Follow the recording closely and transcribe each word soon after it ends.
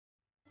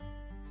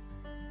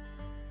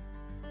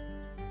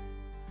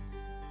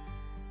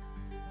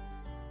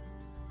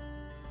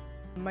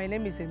My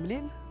name is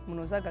Emelyne U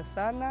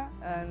Gasana,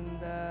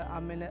 and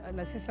I'm an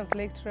assistant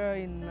lecturer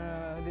in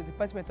the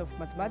Department of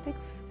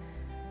Mathematics,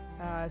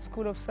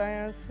 School of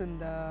Science and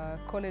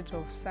College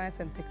of Science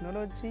and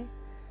Technology,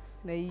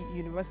 the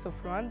University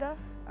of Rwanda,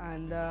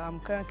 and I'm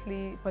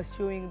currently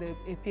pursuing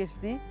a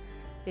PhD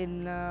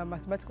in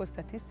mathematical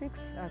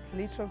statistics at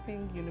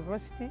Linköping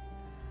University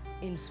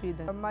in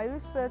Sweden. My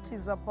research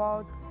is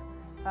about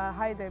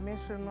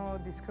high-dimensional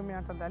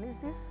discriminant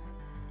analysis.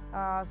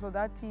 So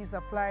that is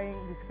applying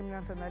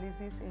discriminant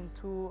analysis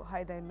into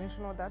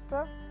high-dimensional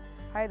data.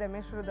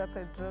 High-dimensional data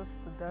is just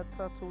the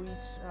data to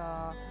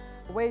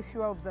which way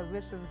fewer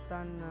observations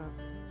than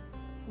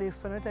the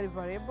explanatory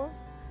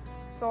variables.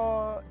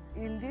 So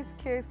in this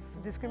case,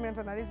 discriminant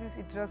analysis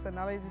is just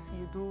analysis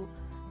you do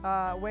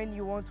when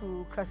you want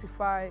to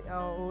classify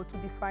or to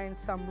define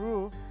some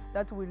rule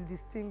that will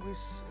distinguish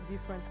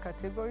different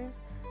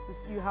categories.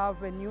 You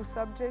have a new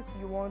subject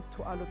you want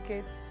to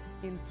allocate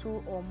in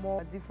two or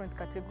more different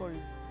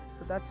categories.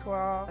 So that's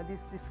what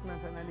this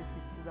discriminant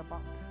analysis is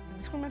about.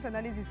 Discriminant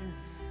analysis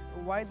is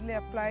widely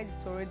applied.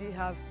 It already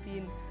have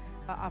been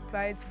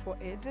applied for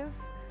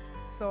ages.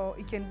 So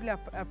it can be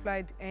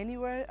applied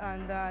anywhere,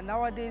 and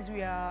nowadays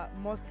we are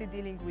mostly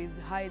dealing with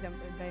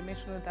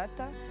high-dimensional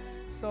data.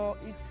 So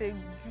let's say,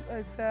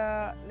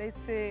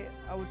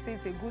 I would say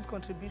it's a good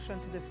contribution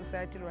to the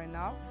society right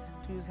now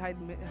to use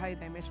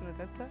high-dimensional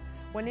data.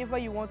 Whenever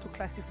you want to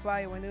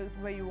classify,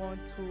 whenever you want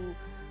to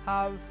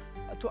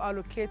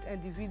allocate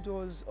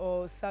individuals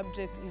or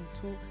subjects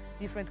into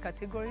different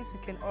categories, you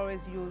can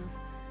always use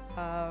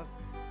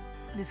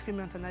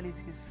discriminant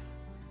analysis.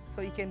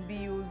 So it can be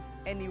used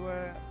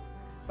anywhere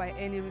by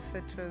any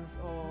researchers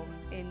or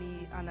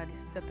any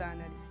data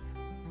analysts.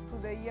 To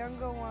the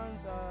younger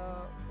ones,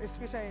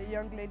 especially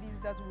young ladies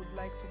that would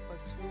like to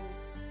pursue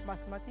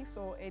mathematics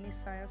or any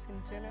science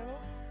in general.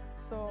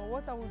 So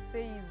what I would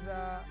say is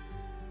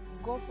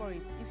go for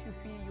it. If you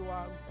feel you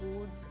are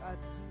good at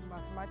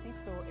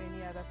mathematics or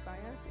any other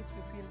science, if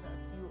you feel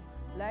that you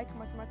like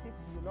mathematics,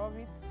 you love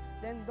it,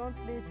 then don't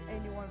let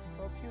anyone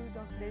stop you.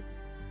 Don't let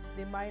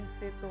the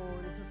mindset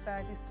or the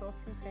society stop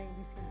you saying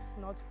this is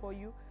not for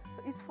you.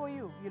 So it's for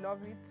you. You love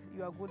it,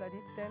 you are good at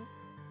it, then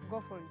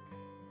go for it.